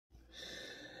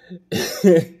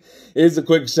Here's a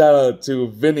quick shout out to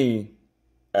Vinny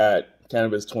at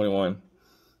Cannabis 21.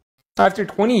 After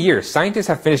 20 years, scientists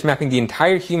have finished mapping the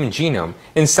entire human genome,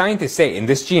 and scientists say in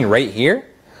this gene right here,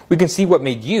 we can see what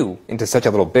made you into such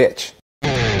a little bitch.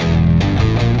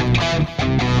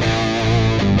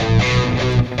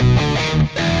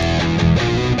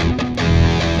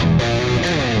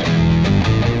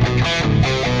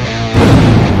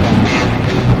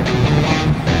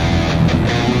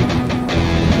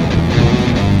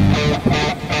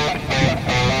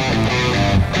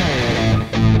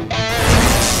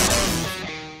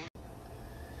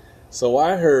 So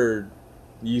I heard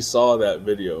you saw that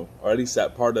video, or at least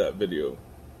that part of that video,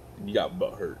 and you got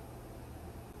butthurt.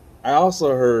 I also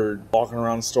heard walking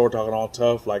around the store talking all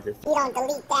tough, like if you don't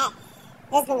delete that,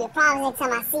 there's gonna be a problem next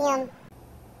time I see him.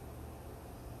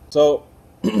 So,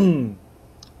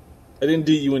 I didn't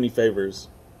do you any favors.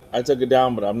 I took it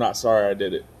down, but I'm not sorry I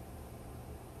did it.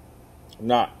 I'm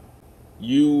not.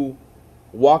 You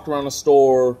walked around the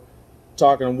store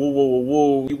talking woo woo woo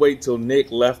woo. You wait till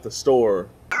Nick left the store.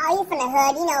 Oh, you from the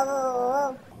hood, you know, woo, woo,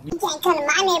 woo. You can't come to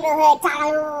my neighborhood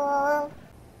talking woo, woo, woo.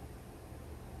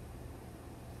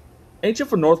 Ain't you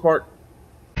from North Park?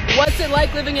 What's it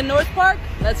like living in North Park?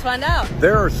 Let's find out.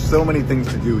 There are so many things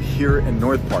to do here in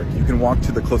North Park. You can walk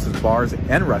to the closest bars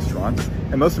and restaurants,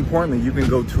 and most importantly, you can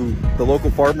go to the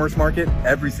local farmers market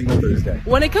every single Thursday.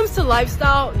 When it comes to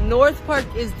lifestyle, North Park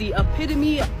is the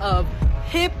epitome of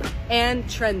hip and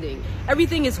trending.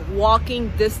 Everything is walking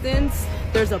distance.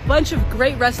 There's a bunch of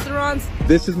great restaurants.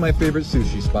 This is my favorite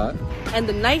sushi spot. And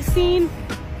the night scene,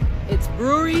 it's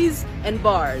breweries and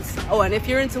bars. Oh, and if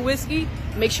you're into whiskey,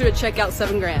 make sure to check out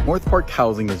 7 Grand. North Park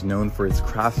housing is known for its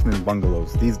craftsman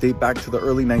bungalows. These date back to the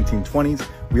early 1920s.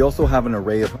 We also have an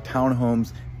array of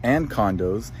townhomes and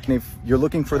condos. And if you're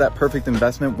looking for that perfect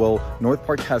investment, well, North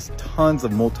Park has tons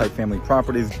of multifamily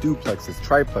properties, duplexes,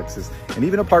 triplexes, and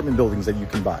even apartment buildings that you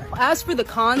can buy. As for the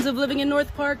cons of living in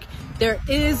North Park, there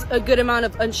is a good amount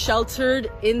of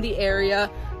unsheltered in the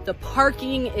area. The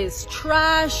parking is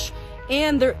trash,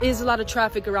 and there is a lot of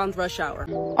traffic around rush hour.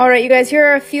 All right, you guys, here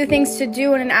are a few things to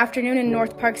do in an afternoon in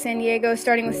North Park, San Diego,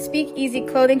 starting with Speakeasy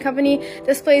Clothing Company.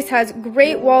 This place has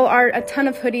great wall art, a ton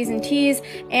of hoodies and tees,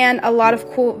 and a lot of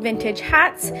cool vintage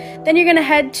hats. Then you're gonna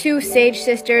head to Sage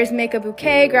Sisters, make a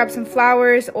bouquet, grab some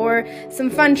flowers or some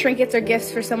fun trinkets or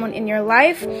gifts for someone in your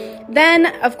life. Then,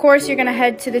 of course, you're gonna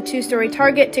head to the 2-story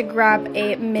Target to grab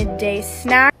a midday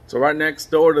snack. So right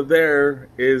next door to there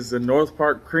is the North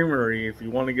Park Creamery. If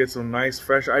you want to get some nice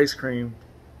fresh ice cream,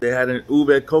 they had an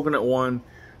ube coconut one,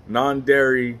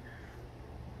 non-dairy.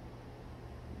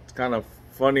 It's kind of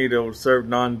funny to serve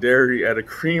non-dairy at a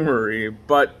creamery,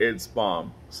 but it's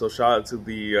bomb. So shout out to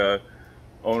the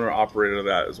owner operator of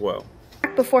that as well.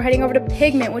 Before heading over to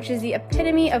Pigment, which is the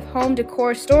epitome of home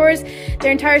decor stores.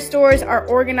 Their entire stores are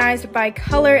organized by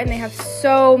color and they have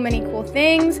so many cool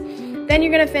things. Then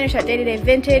you're going to finish at Day to Day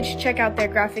Vintage, check out their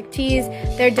graphic tees,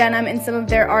 their denim, and some of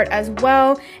their art as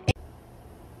well.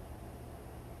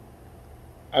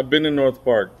 I've been in North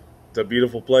Park. It's a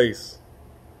beautiful place.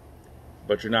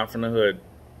 But you're not from the hood.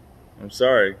 I'm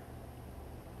sorry.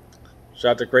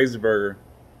 Shout out to Crazy Burger.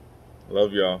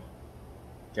 Love y'all.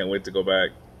 Can't wait to go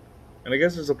back. And I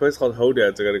guess there's a place called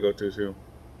Hodad's I gotta go to too.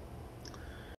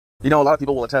 You know, a lot of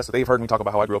people will attest that they've heard me talk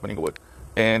about how I grew up in Inglewood.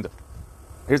 And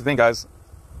here's the thing, guys.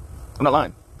 I'm not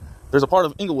lying. There's a part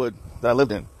of Inglewood that I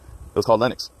lived in. It was called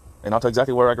Lenox. And I'll tell you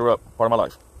exactly where I grew up, part of my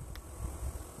life.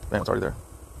 Damn, it's already there.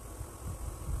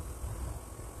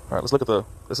 All right, let's look at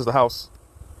this is the house.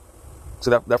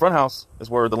 So that front house is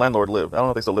where the landlord lived. I don't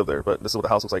know if they still live there, but this is what the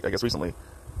house looks like, I guess, recently.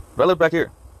 But I live back here.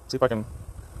 See if I can,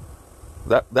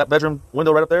 that bedroom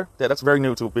window right up there, yeah, that's very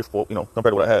new to before, you know,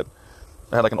 compared to what I had.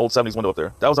 I had like an old 70s window up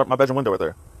there. That was my bedroom window right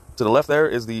there. To the left there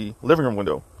is the living room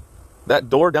window. That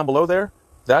door down below there,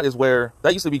 that is where,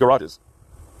 that used to be garages.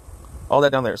 All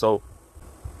that down there. So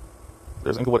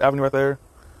there's Inglewood Avenue right there,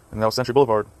 and that was Century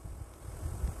Boulevard.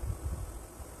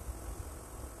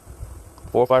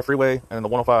 405 freeway, and then the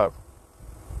 105.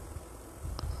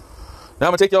 Now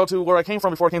I'm gonna take y'all to where I came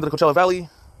from before I came to the Coachella Valley.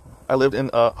 I lived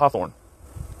in Hawthorne.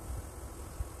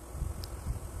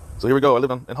 So here we go. I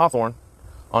lived in Hawthorne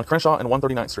on Crenshaw and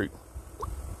 139th Street.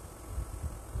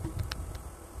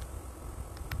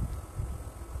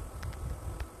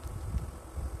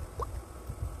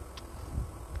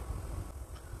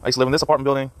 I used to live in this apartment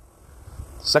building,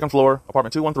 second floor,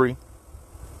 apartment 213.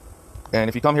 And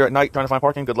if you come here at night trying to find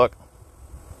parking, good luck.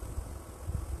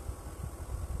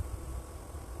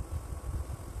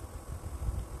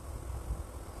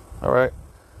 All right.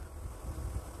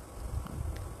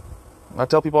 I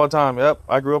tell people all the time, yep,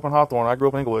 I grew up in Hawthorne. I grew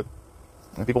up in Inglewood.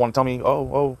 And people want to tell me,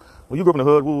 well, you grew up in the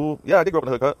hood. Woo, woo. Yeah, I did grow up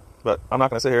in the hood, but I'm not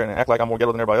going to sit here and act like I'm more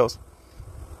ghetto than everybody else.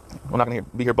 I'm not going to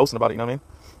be here boasting about it, you know what I mean?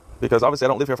 Because obviously I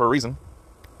don't live here for a reason.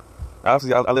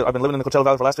 Obviously, I've been living in the Coachella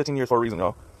Valley for the last 15 years for a reason,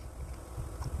 y'all.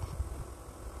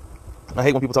 I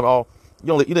hate when people tell me, oh,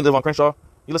 you didn't live on Crenshaw.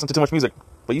 You listen to too much music.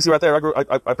 But you see right there,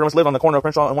 I pretty much live on the corner of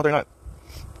Crenshaw and 139.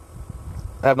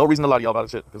 I have no reason to lie to y'all about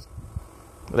this shit, because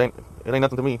it ain't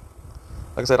nothing to me.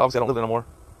 Like I said, obviously I don't live there no more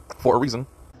for a reason.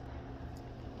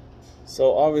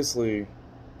 So obviously,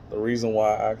 the reason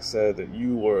why I said that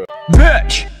you were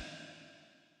bitch,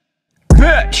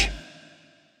 bitch,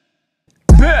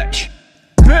 bitch,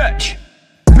 bitch,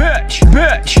 bitch,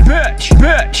 bitch, bitch,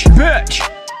 bitch, bitch,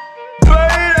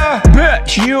 beta,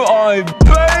 bitch, you are a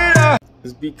beta,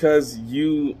 is because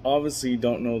you obviously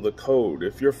don't know the code.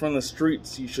 If you're from the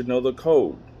streets, you should know the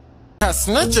code.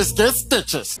 Snitches get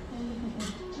stitches.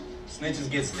 Snitches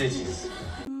get stitches.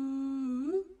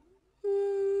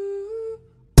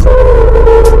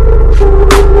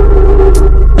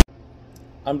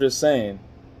 I'm just saying,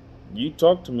 you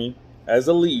talk to me as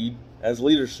a lead, as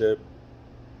leadership,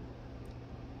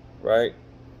 right?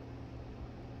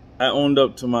 I owned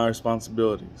up to my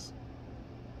responsibilities.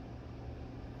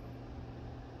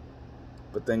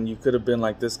 But then you could have been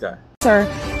like this guy. Sir,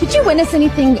 did you witness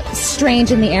anything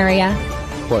strange in the area?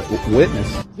 What,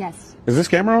 witness? Yes. Is this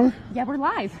camera on? Yeah, we're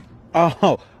live.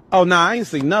 Oh, no, I ain't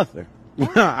seen nothing.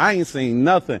 I ain't seen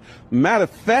nothing. Matter of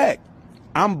fact,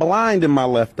 I'm blind in my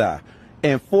left eye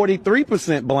and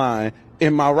 43% blind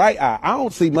in my right eye. I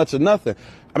don't see much of nothing.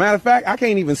 Matter of fact, I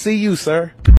can't even see you,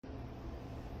 sir.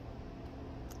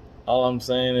 All I'm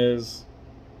saying is,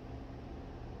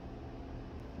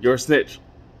 you're a snitch.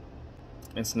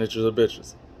 And snitches are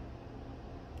bitches.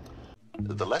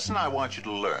 The lesson I want you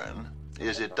to learn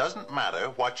is it doesn't matter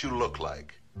what you look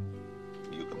like.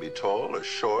 You can be tall or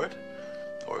short,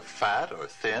 or fat or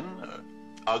thin, or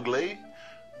ugly,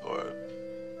 or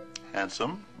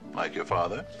handsome, like your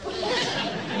father.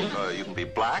 You can be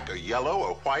black or yellow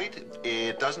or white.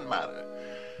 It doesn't matter.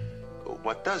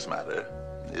 What does matter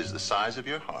is the size of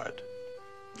your heart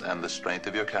and the strength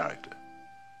of your character.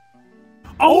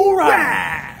 all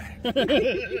right.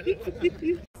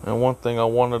 And one thing I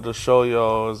wanted to show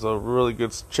y'all is a really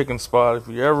good chicken spot if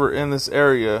you're ever in this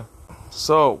area.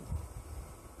 So,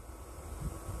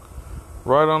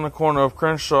 right on the corner of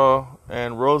Crenshaw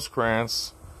and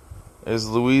Rosecrans is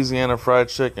Louisiana Fried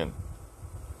Chicken.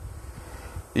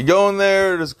 You go in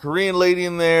there, there's a Korean lady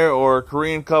in there or a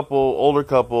Korean couple, older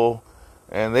couple,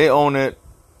 and they own it,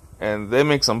 and they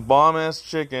make some bomb-ass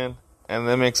chicken, and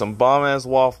they make some bomb-ass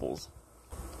waffles.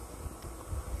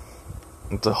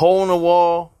 It's a hole in the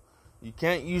wall. You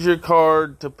can't use your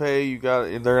card to pay.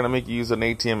 They're gonna make you use an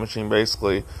ATM machine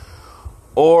basically,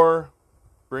 or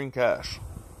bring cash.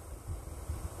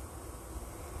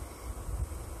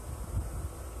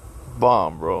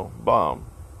 Bomb, bro, bomb.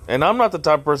 And I'm not the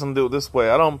type of person to do it this way.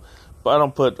 I don't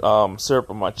put syrup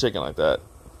on my chicken like that.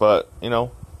 But you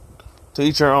know, to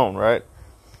each their own, right?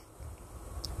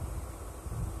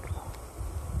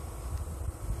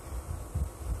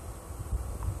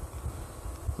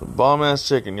 Bomb ass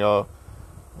chicken, y'all.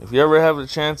 If you ever have the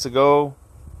chance to go.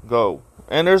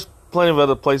 And there's plenty of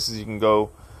other places you can go.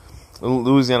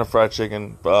 Louisiana Fried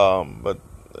Chicken, but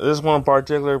this one in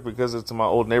particular because it's in my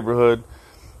old neighborhood.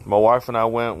 My wife and I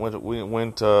we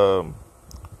went to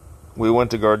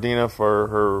Gardena for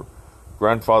her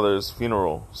grandfather's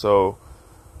funeral. So,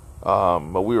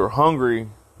 but we were hungry,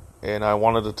 and I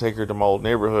wanted to take her to my old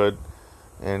neighborhood.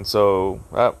 And so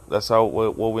that's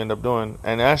what we end up doing.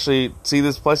 And actually, see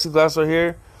this plexiglass right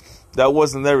here? That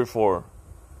wasn't there before.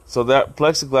 So that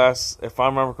plexiglass, if I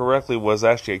remember correctly, was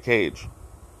actually a cage.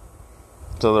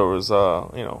 So there was,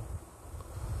 you know,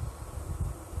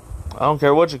 I don't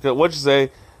care what you say,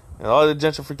 and all the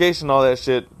gentrification, all that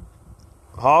shit.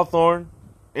 Hawthorne,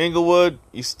 Inglewood,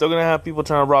 you're still gonna have people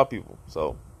trying to rob people.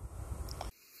 So.